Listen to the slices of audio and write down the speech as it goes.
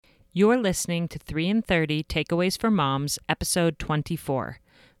You're listening to 3 in 30 Takeaways for Moms, episode 24,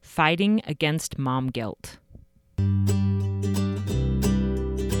 Fighting Against Mom Guilt.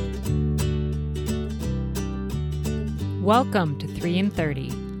 Welcome to 3 in 30,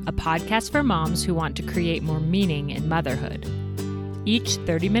 a podcast for moms who want to create more meaning in motherhood. Each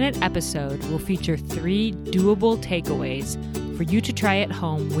 30-minute episode will feature 3 doable takeaways for you to try at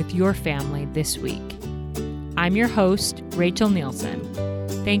home with your family this week. I'm your host, Rachel Nielsen.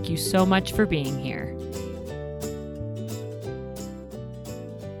 Thank you so much for being here.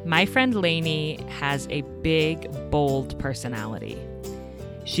 My friend Lainey has a big, bold personality.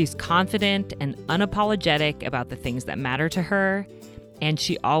 She's confident and unapologetic about the things that matter to her, and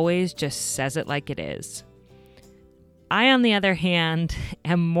she always just says it like it is. I, on the other hand,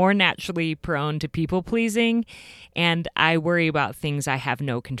 am more naturally prone to people-pleasing, and I worry about things I have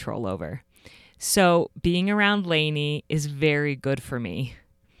no control over. So being around Lainey is very good for me.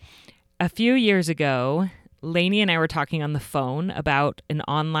 A few years ago, Lainey and I were talking on the phone about an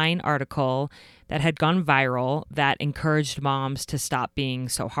online article that had gone viral that encouraged moms to stop being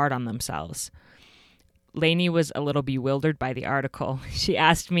so hard on themselves. Lainey was a little bewildered by the article. She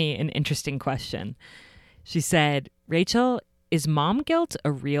asked me an interesting question. She said, "Rachel, is mom guilt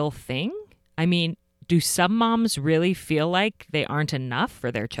a real thing? I mean, do some moms really feel like they aren't enough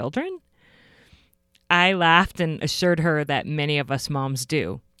for their children?" I laughed and assured her that many of us moms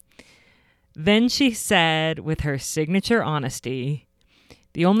do. Then she said, with her signature honesty,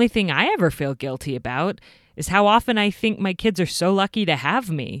 "The only thing I ever feel guilty about is how often I think my kids are so lucky to have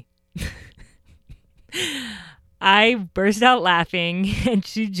me." I burst out laughing and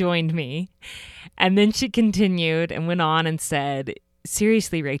she joined me. And then she continued and went on and said,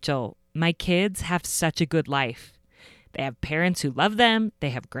 "Seriously, Rachel, my kids have such a good life. They have parents who love them.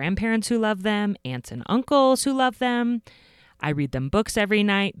 They have grandparents who love them, aunts and uncles who love them. I read them books every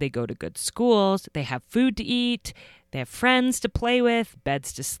night. They go to good schools. They have food to eat. They have friends to play with,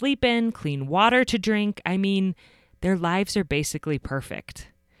 beds to sleep in, clean water to drink. I mean, their lives are basically perfect."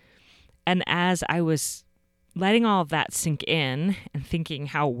 And as I was letting all of that sink in and thinking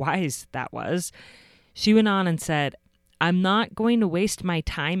how wise that was, she went on and said, "I'm not going to waste my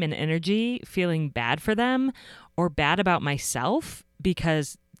time and energy feeling bad for them or bad about myself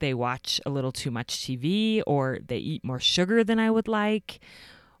because they watch a little too much TV or they eat more sugar than I would like,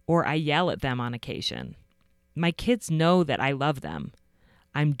 or I yell at them on occasion. My kids know that I love them.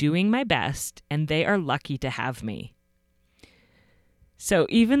 I'm doing my best and they are lucky to have me." So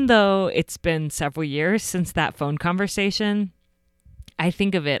even though it's been several years since that phone conversation, I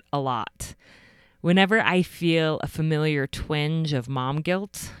think of it a lot. Whenever I feel a familiar twinge of mom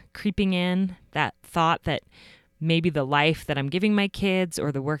guilt creeping in, that thought that maybe the life that I'm giving my kids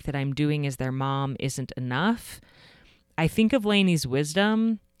or the work that I'm doing as their mom isn't enough, I think of Lainey's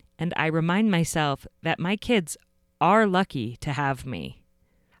wisdom and I remind myself that my kids are lucky to have me.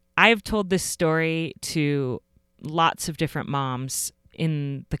 I've told this story to lots of different moms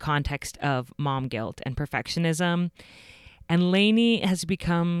in the context of mom guilt and perfectionism. And Lainey has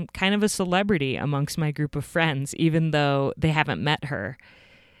become kind of a celebrity amongst my group of friends, even though they haven't met her.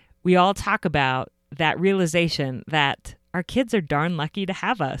 We all talk about that realization that our kids are darn lucky to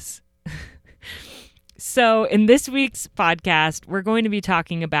have us. So in this week's podcast, we're going to be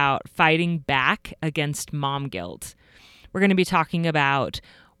talking about fighting back against mom guilt. We're going to be talking about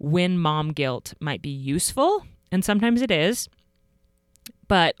when mom guilt might be useful, and sometimes it is,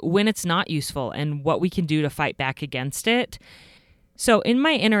 but when it's not useful and what we can do to fight back against it. So in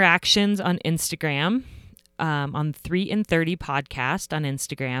my interactions on Instagram, on 3 in 30 podcast on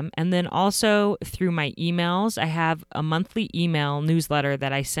Instagram, and then also through my emails, I have a monthly email newsletter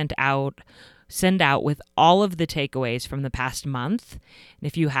that I send out with all of the takeaways from the past month. And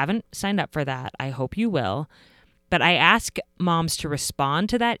if you haven't signed up for that, I hope you will. But I ask moms to respond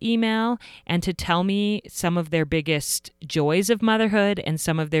to that email and to tell me some of their biggest joys of motherhood and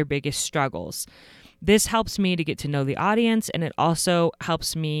some of their biggest struggles. This helps me to get to know the audience, and it also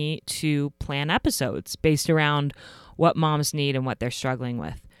helps me to plan episodes based around what moms need and what they're struggling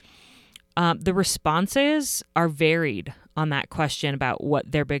with. The responses are varied on that question about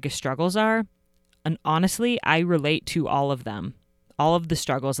what their biggest struggles are. And honestly, I relate to all of them, all of the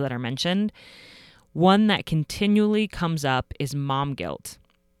struggles that are mentioned. One that continually comes up is mom guilt.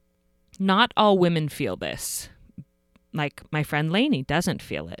 Not all women feel this. Like my friend Lainey doesn't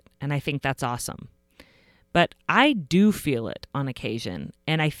feel it, and I think that's awesome. But I do feel it on occasion,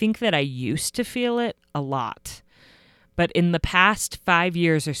 and I think that I used to feel it a lot. But in the past 5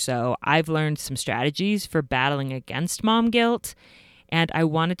 years or so, I've learned some strategies for battling against mom guilt, and I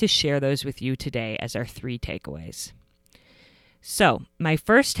wanted to share those with you today as our 3 takeaways. So, my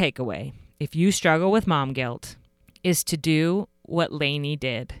first takeaway, if you struggle with mom guilt, is to do what Lainey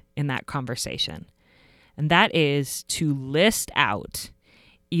did in that conversation. And that is to list out,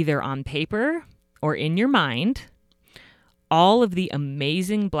 either on paper or in your mind, all of the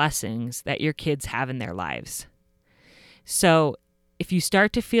amazing blessings that your kids have in their lives. So if you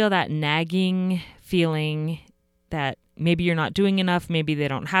start to feel that nagging feeling that maybe you're not doing enough, maybe they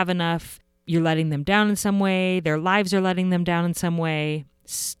don't have enough, you're letting them down in some way, their lives are letting them down in some way,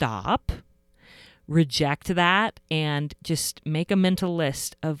 stop, reject that, and just make a mental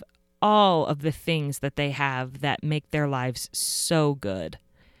list of all of the things that they have that make their lives so good.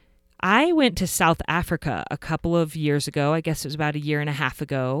 I went to South Africa a couple of years ago, I guess it was about a year and a half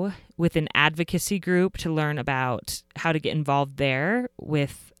ago, with an advocacy group to learn about how to get involved there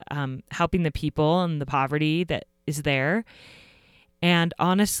with helping the people and the poverty that is there. And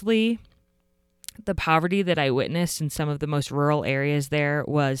honestly, the poverty that I witnessed in some of the most rural areas there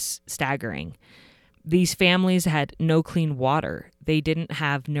was staggering. These families had no clean water. They didn't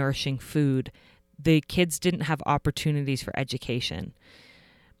have nourishing food. The kids didn't have opportunities for education.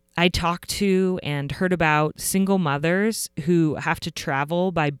 I talked to and heard about single mothers who have to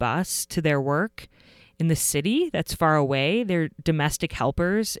travel by bus to their work in the city that's far away. They're domestic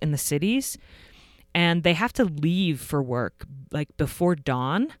helpers in the cities, and they have to leave for work like before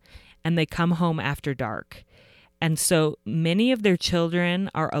dawn, and they come home after dark. And so many of their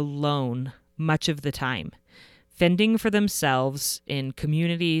children are alone much of the time, fending for themselves in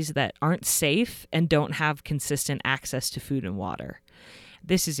communities that aren't safe and don't have consistent access to food and water.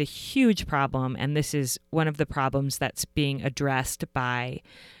 This is a huge problem, and this is one of the problems that's being addressed by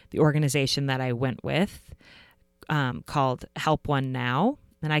the organization that I went with called Help One Now,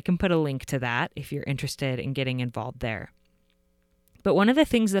 and I can put a link to that if you're interested in getting involved there. But one of the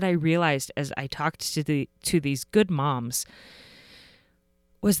things that I realized as I talked to these good moms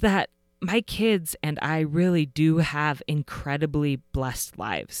was that my kids and I really do have incredibly blessed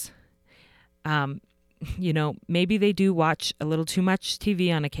lives. Maybe they do watch a little too much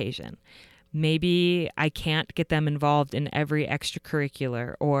TV on occasion. Maybe I can't get them involved in every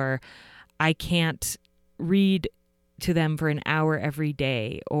extracurricular, or I can't read to them for an hour every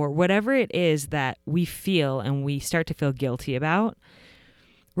day, or whatever it is that we feel and we start to feel guilty about.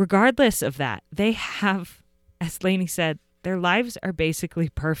 Regardless of that, they have, as Lainey said, their lives are basically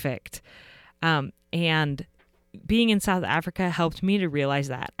perfect. And being in South Africa helped me to realize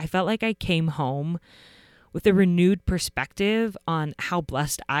that. I felt like I came home with a renewed perspective on how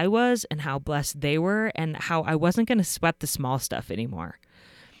blessed I was and how blessed they were, and how I wasn't going to sweat the small stuff anymore.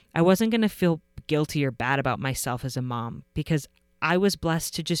 I wasn't going to feel guilty or bad about myself as a mom, because I was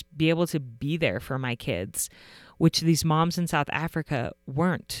blessed to just be able to be there for my kids, which these moms in South Africa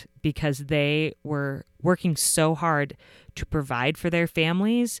weren't, because they were working so hard to provide for their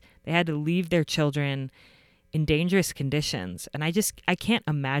families. They had to leave their children in dangerous conditions. And I can't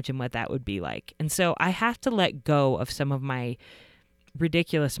imagine what that would be like. And so I have to let go of some of my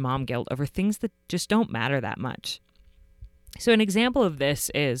ridiculous mom guilt over things that just don't matter that much. So an example of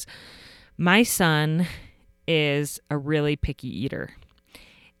this is my son is a really picky eater.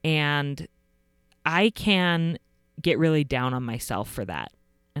 And I can get really down on myself for that.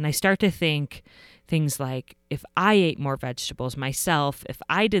 And I start to think things like, if I ate more vegetables myself, if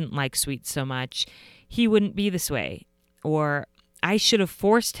I didn't like sweets so much, he wouldn't be this way. Or I should have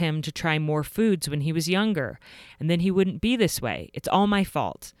forced him to try more foods when he was younger, and then he wouldn't be this way. It's all my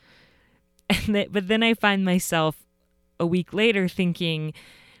fault. But then I find myself a week later thinking,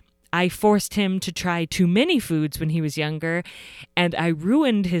 I forced him to try too many foods when he was younger, and I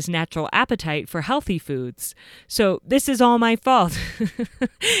ruined his natural appetite for healthy foods. So this is all my fault.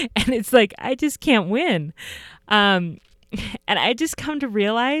 And it's like, I just can't win. And I just come to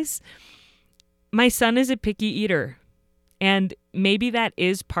realize my son is a picky eater, and maybe that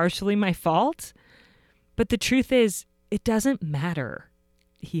is partially my fault, but the truth is, it doesn't matter.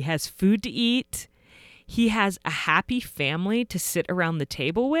 He has food to eat. He has a happy family to sit around the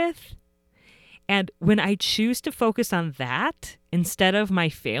table with. And when I choose to focus on that instead of my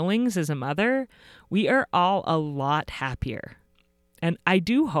failings as a mother, we are all a lot happier. And I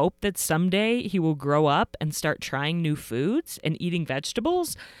do hope that someday he will grow up and start trying new foods and eating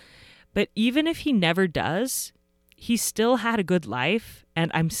vegetables. But even if he never does, he still had a good life, and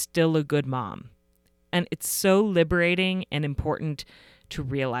I'm still a good mom. And it's so liberating and important to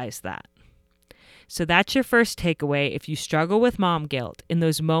realize that. So that's your first takeaway. If you struggle with mom guilt, in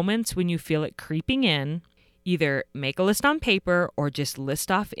those moments when you feel it creeping in, either make a list on paper or just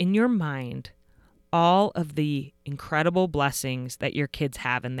list off in your mind all of the incredible blessings that your kids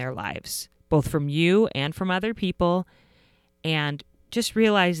have in their lives, both from you and from other people, and just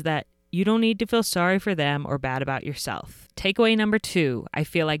realize that you don't need to feel sorry for them or bad about yourself. Takeaway number 2, I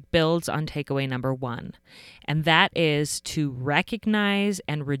feel like builds on takeaway number 1, and that is to recognize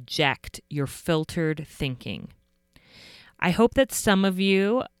and reject your filtered thinking. I hope that some of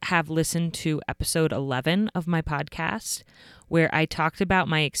you have listened to episode 11 of my podcast, where I talked about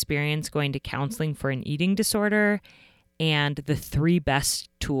my experience going to counseling for an eating disorder and the 3 best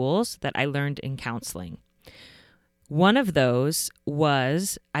tools that I learned in counseling. One of those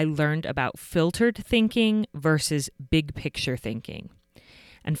was I learned about filtered thinking versus big picture thinking.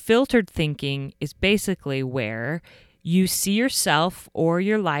 And filtered thinking is basically where you see yourself or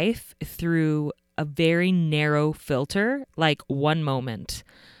your life through a very narrow filter, like one moment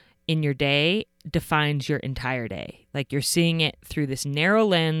in your day defines your entire day. Like you're seeing it through this narrow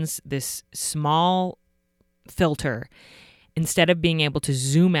lens, this small filter, instead of being able to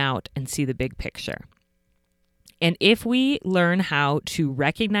zoom out and see the big picture. And if we learn how to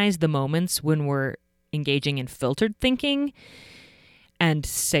recognize the moments when we're engaging in filtered thinking and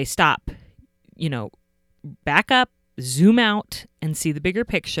say, stop, back up, zoom out and see the bigger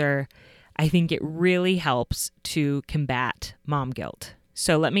picture, I think it really helps to combat mom guilt.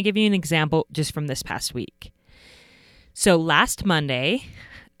 So let me give you an example just from this past week. So last Monday,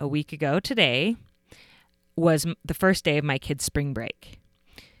 a week ago today, was the first day of my kids' spring break.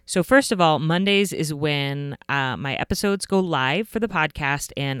 So first of all, Mondays is when my episodes go live for the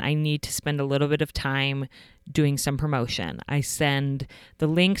podcast, and I need to spend a little bit of time doing some promotion. I send the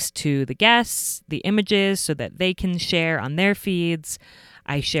links to the guests, the images, so that they can share on their feeds.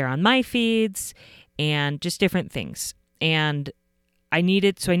 I share on my feeds, and just different things. And I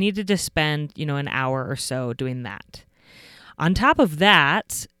needed to spend, an hour or so doing that. On top of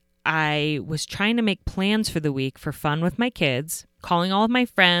that, I was trying to make plans for the week for fun with my kids, calling all of my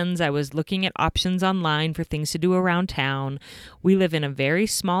friends. I was looking at options online for things to do around town. We live in a very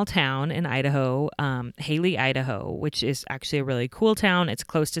small town in Idaho, Hailey, Idaho, which is actually a really cool town. It's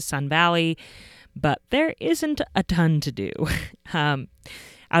close to Sun Valley, but there isn't a ton to do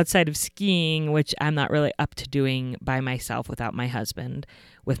outside of skiing, which I'm not really up to doing by myself without my husband,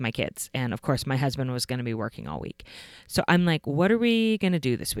 with my kids. And of course, my husband was going to be working all week. So I'm like, what are we going to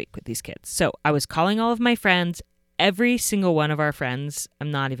do this week with these kids? So I was calling all of my friends. Every single one of our friends,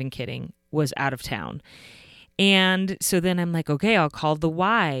 I'm not even kidding, was out of town. And so then I'm like, okay, I'll call the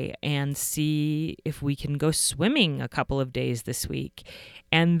Y and see if we can go swimming a couple of days this week.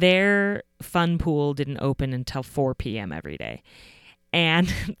 And their fun pool didn't open until 4 p.m. every day.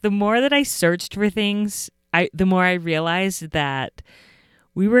 And the more that I searched for things, the more I realized that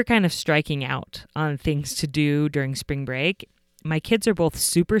we were kind of striking out on things to do during spring break. My kids are both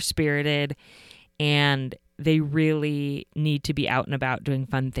super spirited, and they really need to be out and about doing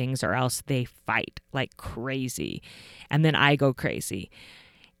fun things, or else they fight like crazy. And then I go crazy.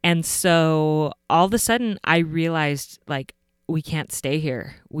 And so all of a sudden I realized, like, we can't stay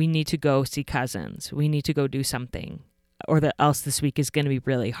here. We need to go see cousins. We need to go do something, or else this week is going to be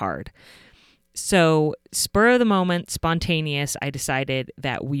really hard. So spur of the moment, spontaneous, I decided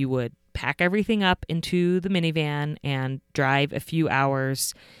that we would pack everything up into the minivan and drive a few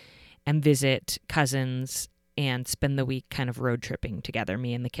hours and visit cousins and spend the week kind of road tripping together,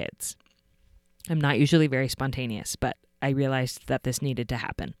 me and the kids. I'm not usually very spontaneous, but I realized that this needed to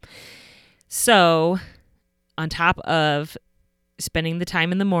happen. So on top of spending the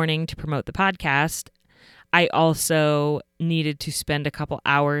time in the morning to promote the podcast, I also needed to spend a couple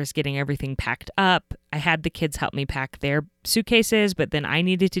hours getting everything packed up. I had the kids help me pack their suitcases, but then I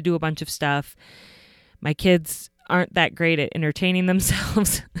needed to do a bunch of stuff. My kids aren't that great at entertaining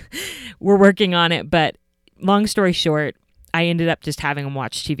themselves. We're working on it, but long story short, I ended up just having them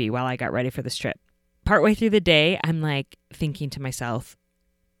watch TV while I got ready for this trip. Partway through the day, I'm like thinking to myself,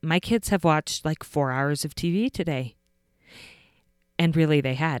 my kids have watched like 4 hours of TV today. And really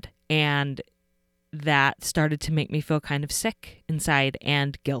they had. And that started to make me feel kind of sick inside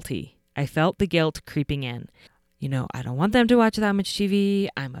and guilty. I felt the guilt creeping in. I don't want them to watch that much TV.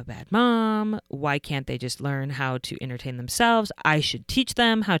 I'm a bad mom. Why can't they just learn how to entertain themselves? I should teach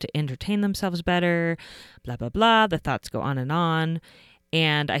them how to entertain themselves better. Blah, blah, blah. The thoughts go on.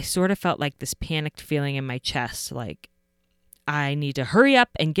 And I sort of felt like this panicked feeling in my chest, like I need to hurry up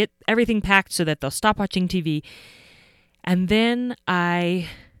and get everything packed so that they'll stop watching TV. And then I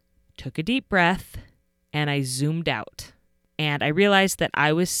took a deep breath and I zoomed out. And I realized that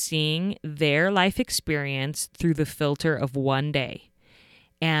I was seeing their life experience through the filter of one day.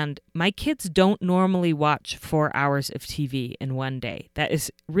 And my kids don't normally watch 4 hours of TV in one day. That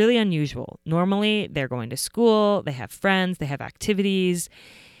is really unusual. Normally, they're going to school, they have friends, they have activities.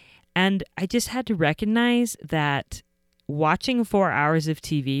 And I just had to recognize that watching 4 hours of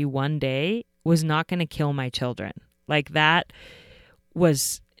TV one day was not going to kill my children. Like, that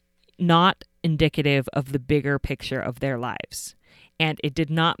was not indicative of the bigger picture of their lives. And it did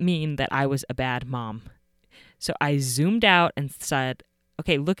not mean that I was a bad mom. So I zoomed out and said,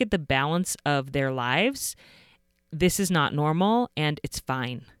 okay, look at the balance of their lives. This is not normal, and it's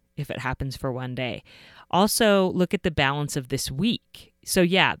fine if it happens for one day. Also, look at the balance of this week. So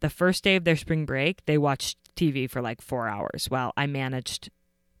yeah, the first day of their spring break, they watched TV for like 4 hours while I managed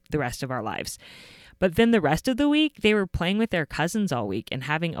the rest of our lives. But then the rest of the week, they were playing with their cousins all week and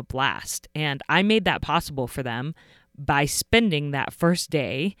having a blast. And I made that possible for them by spending that first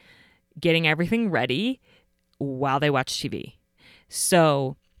day getting everything ready while they watched TV.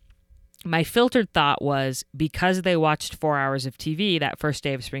 So my filtered thought was, because they watched 4 hours of TV that first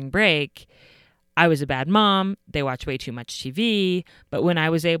day of spring break, I was a bad mom. They watched way too much TV. But when I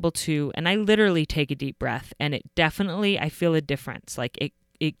was able to, and I literally take a deep breath, and it definitely, I feel a difference. Like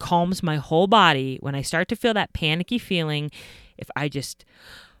it calms my whole body when I start to feel that panicky feeling. If I just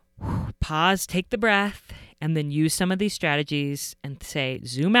pause, take the breath, and then use some of these strategies and say,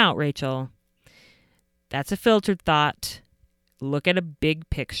 zoom out, Rachel. That's a filtered thought. Look at a big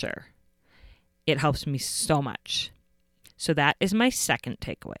picture. It helps me so much. So that is my second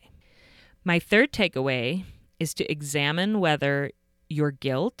takeaway. My third takeaway is to examine whether your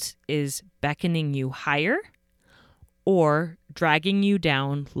guilt is beckoning you higher or dragging you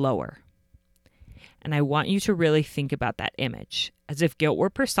down lower. And I want you to really think about that image as if guilt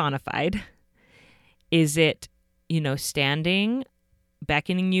were personified. Is it, standing,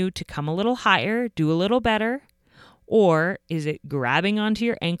 beckoning you to come a little higher, do a little better? Or is it grabbing onto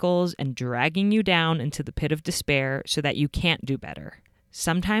your ankles and dragging you down into the pit of despair so that you can't do better?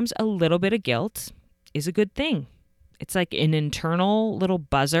 Sometimes a little bit of guilt is a good thing. It's like an internal little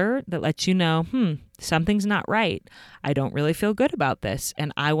buzzer that lets you know, something's not right. I don't really feel good about this,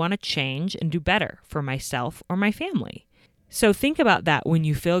 and I want to change and do better for myself or my family. So think about that when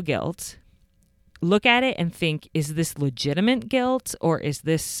you feel guilt. Look at it and think, is this legitimate guilt, or is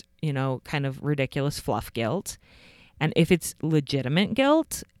this, kind of ridiculous fluff guilt? And if it's legitimate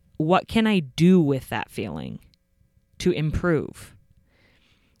guilt, what can I do with that feeling to improve?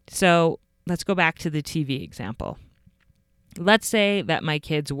 So let's go back to the TV example. Let's say that my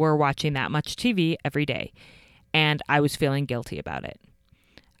kids were watching that much TV every day, and I was feeling guilty about it.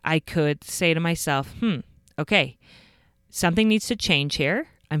 I could say to myself, okay, something needs to change here.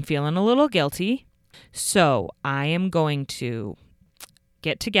 I'm feeling a little guilty. So I am going to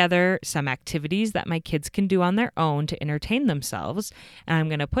get together some activities that my kids can do on their own to entertain themselves, and I'm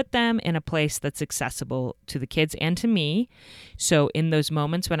going to put them in a place that's accessible to the kids and to me. So in those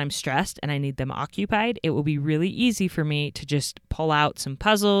moments when I'm stressed and I need them occupied, it will be really easy for me to just pull out some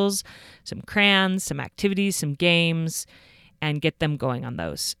puzzles, some crayons, some activities, some games, and get them going on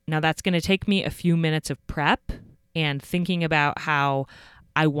those. Now that's going to take me a few minutes of prep and thinking about how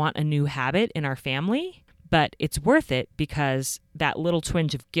I want a new habit in our family. But it's worth it because that little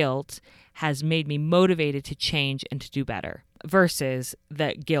twinge of guilt has made me motivated to change and to do better, versus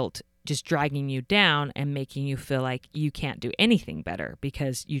that guilt just dragging you down and making you feel like you can't do anything better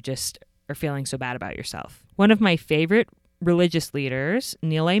because you just are feeling so bad about yourself. One of my favorite religious leaders,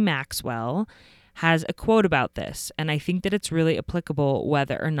 Neal A. Maxwell, has a quote about this, and I think that it's really applicable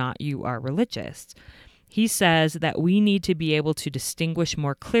whether or not you are religious. He says that we need to be able to distinguish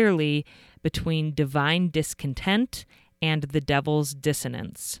more clearly between divine discontent and the devil's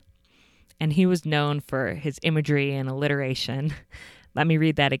dissonance. And he was known for his imagery and alliteration. Let me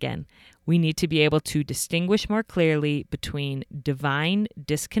read that again. We need to be able to distinguish more clearly between divine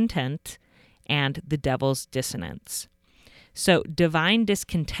discontent and the devil's dissonance. So divine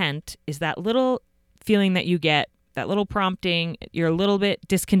discontent is that little feeling that you get, that little prompting, you're a little bit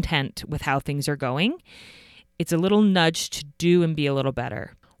discontent with how things are going. It's a little nudge to do and be a little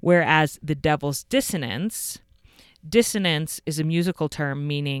better. Whereas the devil's dissonance is a musical term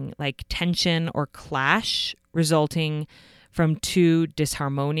meaning like tension or clash resulting from two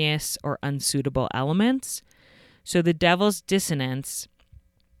disharmonious or unsuitable elements. So the devil's dissonance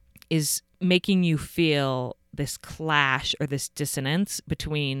is making you feel this clash or this dissonance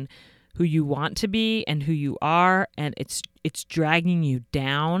between who you want to be and who you are, and it's dragging you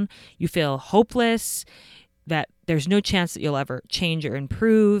down. You feel hopeless, that there's no chance that you'll ever change or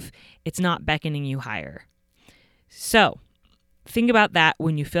improve. It's not beckoning you higher. So think about that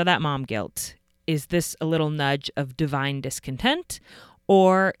when you feel that mom guilt. Is this a little nudge of divine discontent,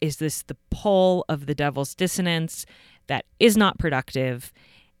 or is this the pull of the devil's dissonance that is not productive?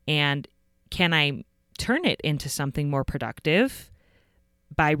 And can I turn it into something more productive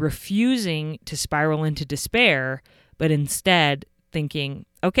by refusing to spiral into despair, but instead thinking,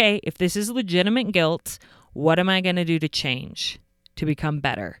 okay, if this is legitimate guilt, what am I going to do to change, to become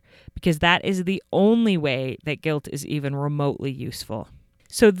better? Because that is the only way that guilt is even remotely useful.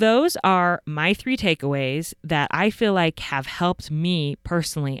 So those are my 3 takeaways that I feel like have helped me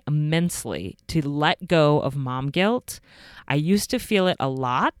personally immensely to let go of mom guilt. I used to feel it a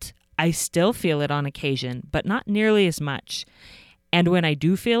lot. I still feel it on occasion, but not nearly as much. And when I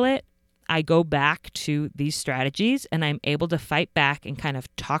do feel it, I go back to these strategies and I'm able to fight back and kind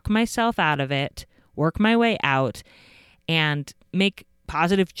of talk myself out of it, work my way out, and make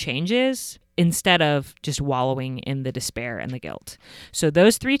positive changes instead of just wallowing in the despair and the guilt. So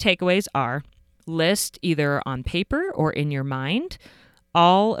those 3 takeaways are: list either on paper or in your mind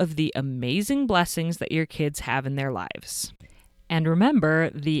all of the amazing blessings that your kids have in their lives. And remember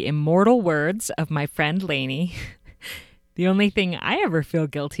the immortal words of my friend Lainey. The only thing I ever feel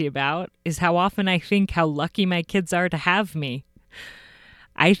guilty about is how often I think how lucky my kids are to have me.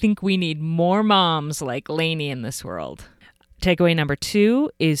 I think we need more moms like Lainey in this world. Takeaway number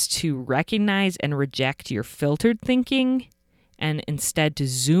 2 is to recognize and reject your filtered thinking and instead to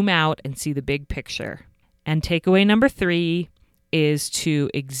zoom out and see the big picture. And takeaway number 3 is to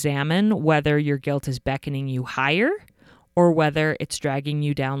examine whether your guilt is beckoning you higher or whether it's dragging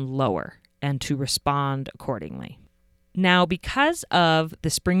you down lower, and to respond accordingly. Now, because of the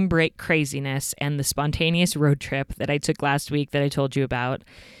spring break craziness and the spontaneous road trip that I took last week that I told you about,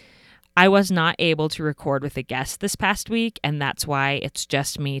 I was not able to record with a guest this past week, and that's why it's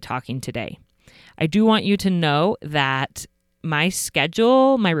just me talking today. I do want you to know that my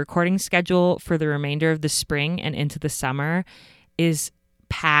schedule, my recording schedule for the remainder of the spring and into the summer is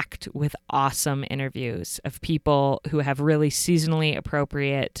packed with awesome interviews of people who have really seasonally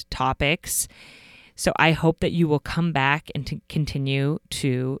appropriate topics. So I hope that you will come back and to continue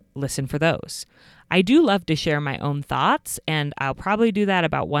to listen for those. I do love to share my own thoughts, and I'll probably do that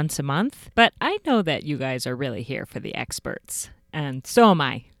about once a month, but I know that you guys are really here for the experts, and so am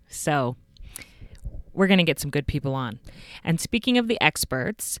I. So we're going to get some good people on. And speaking of the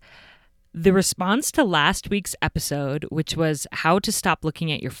experts, the response to last week's episode, which was how to stop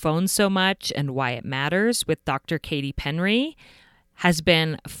looking at your phone so much and why it matters with Dr. Katie Penry, has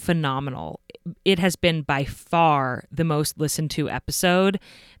been phenomenal. It has been by far the most listened to episode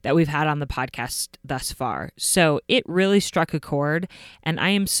that we've had on the podcast thus far. So it really struck a chord, and I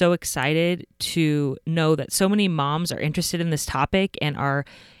am so excited to know that so many moms are interested in this topic and are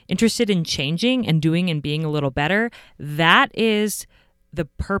interested in changing and doing and being a little better. That is the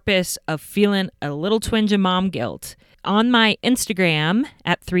purpose of feeling a little twinge of mom guilt. On my Instagram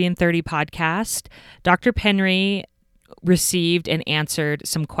at 3 and 30 podcast, Dr. Penry received and answered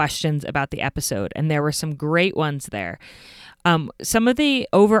some questions about the episode, and there were some great ones there. Some of the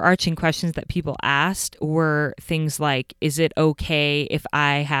overarching questions that people asked were things like, is it okay if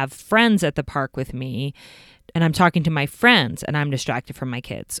I have friends at the park with me and I'm talking to my friends and I'm distracted from my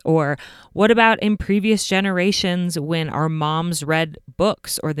kids? Or what about in previous generations when our moms read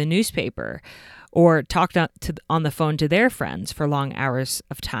books or the newspaper or talked on the phone to their friends for long hours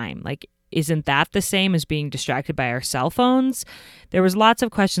of time? Like, isn't that the same as being distracted by our cell phones? There was lots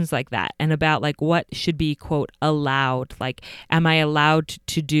of questions like that, and about like what should be, quote, allowed. Like, am I allowed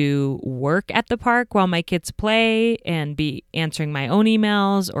to do work at the park while my kids play and be answering my own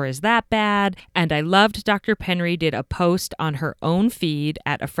emails, or is that bad? And I loved Dr. Penry did a post on her own feed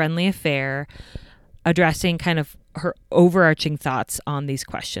at A Friendly Affair addressing kind of her overarching thoughts on these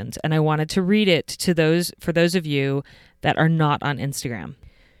questions. And I wanted to read it for those of you that are not on Instagram.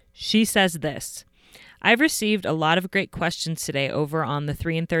 She says this: I've received a lot of great questions today over on the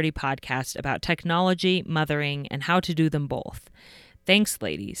 3 and 30 podcast about technology, mothering, and how to do them both. Thanks,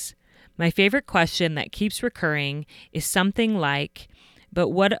 ladies. My favorite question that keeps recurring is something like, but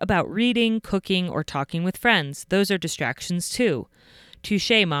what about reading, cooking, or talking with friends? Those are distractions too.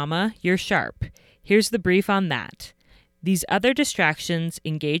 Touché, mama, you're sharp. Here's the brief on that. These other distractions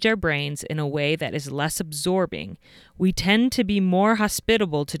engage our brains in a way that is less absorbing. We tend to be more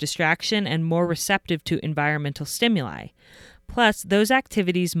hospitable to distraction and more receptive to environmental stimuli. Plus, those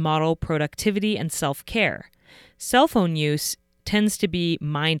activities model productivity and self-care. Cell phone use tends to be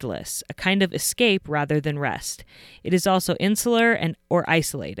mindless, a kind of escape rather than rest. It is also insular or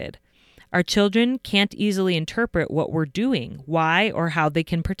isolated. Our children can't easily interpret what we're doing, why, or how they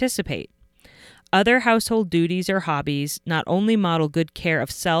can participate. Other household duties or hobbies not only model good care of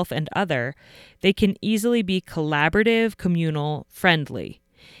self and other, they can easily be collaborative, communal, friendly.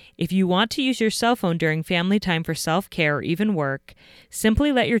 If you want to use your cell phone during family time for self-care or even work,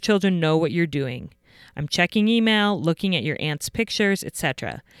 simply let your children know what you're doing. I'm checking email, looking at your aunt's pictures,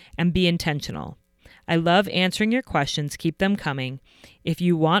 etc., and be intentional. I love answering your questions. Keep them coming. If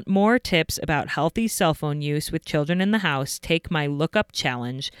you want more tips about healthy cell phone use with children in the house, take my lookup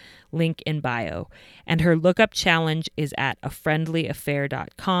challenge, link in bio. And her lookup challenge is at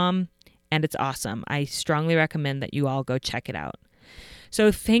afriendlyaffair.com, and it's awesome. I strongly recommend that you all go check it out.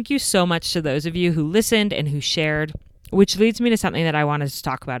 So thank you so much to those of you who listened and who shared, which leads me to something that I wanted to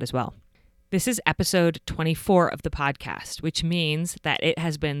talk about as well. This is episode 24 of the podcast, which means that it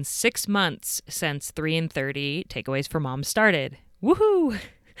has been 6 months since 3 in 30 Takeaways for Moms started. Woohoo!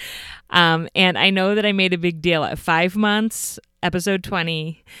 And I know that I made a big deal at 5 months, episode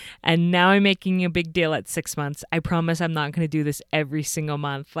 20, and now I'm making a big deal at 6 months. I promise I'm not going to do this every single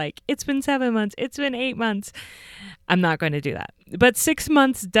month. Like, it's been 7 months, it's been 8 months. I'm not going to do that. But 6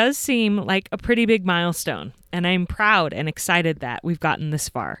 months does seem like a pretty big milestone, and I'm proud and excited that we've gotten this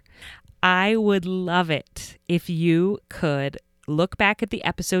far. I would love it if you could look back at the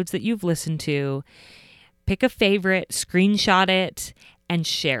episodes that you've listened to, pick a favorite, screenshot it, and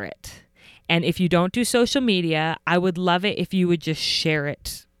share it. And if you don't do social media, I would love it if you would just share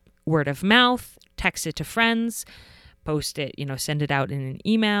it word of mouth, text it to friends, post it, send it out in an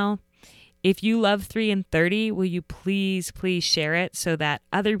email. If you love 3 in 30, will you please share it so that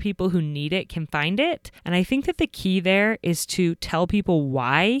other people who need it can find it? And I think that the key there is to tell people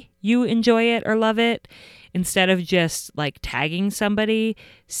why you enjoy it or love it, instead of just like tagging somebody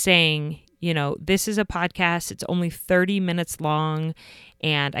saying, this is a podcast, it's only 30 minutes long,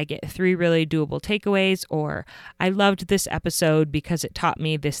 and I get 3 really doable takeaways, or I loved this episode because it taught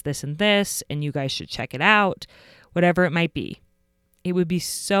me this, and this, and you guys should check it out, whatever it might be. It would be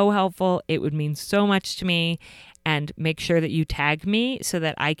so helpful. It would mean so much to me. And make sure that you tag me so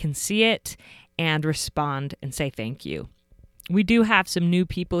that I can see it and respond and say thank you. We do have some new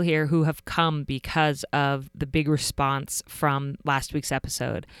people here who have come because of the big response from last week's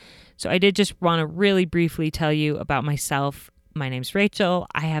episode. So I did just want to really briefly tell you about myself. My name's Rachel.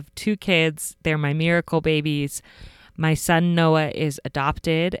 I have 2 kids. They're my miracle babies. My son Noah is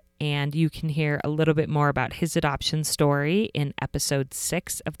adopted, and you can hear a little bit more about his adoption story in episode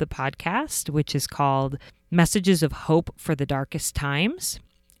 6 of the podcast, which is called Messages of Hope for the Darkest Times.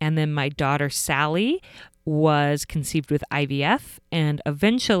 And then my daughter Sally was conceived with IVF, and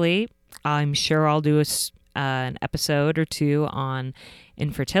eventually I'm sure I'll do an episode or 2 on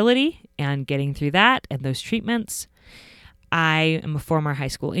infertility and getting through that and those treatments. I am a former high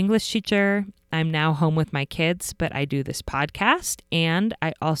school English teacher. I'm now home with my kids, but I do this podcast, and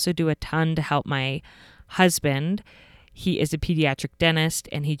I also do a ton to help my husband. He is a pediatric dentist,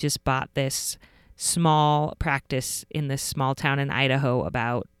 and he just bought this small practice in this small town in Idaho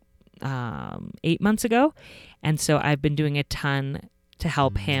about 8 months ago. And so I've been doing a ton to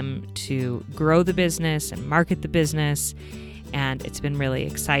help him to grow the business and market the business, and it's been really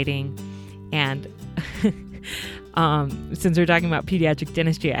exciting. And since we're talking about pediatric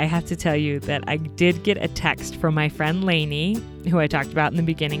dentistry, I have to tell you that I did get a text from my friend Lainey, who I talked about in the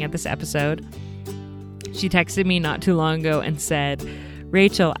beginning of this episode. She texted me not too long ago and said,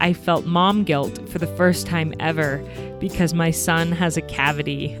 "Rachel, I felt mom guilt for the first time ever because my son has a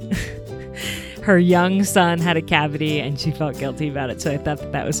cavity." Her young son had a cavity and she felt guilty about it. So I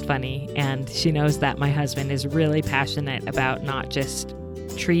thought that was funny. And she knows that my husband is really passionate about not just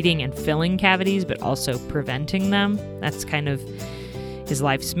treating and filling cavities, but also preventing them. That's kind of his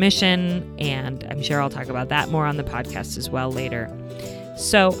life's mission. And I'm sure I'll talk about that more on the podcast as well later.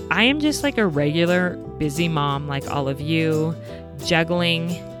 So I am just like a regular busy mom like all of you,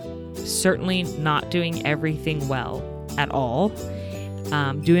 juggling, certainly not doing everything well at all.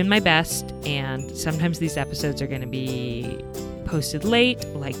 Doing my best, and sometimes these episodes are going to be posted late,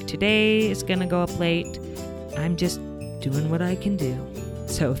 like today is going to go up late. I'm just doing what I can do.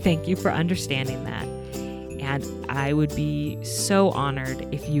 So thank you for understanding that. And I would be so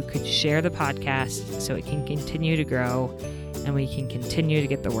honored if you could share the podcast so it can continue to grow and we can continue to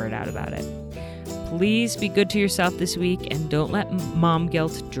get the word out about it. Please be good to yourself this week and don't let mom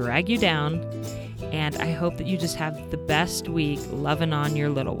guilt drag you down. And I hope that you just have the best week loving on your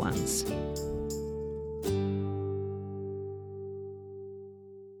little ones.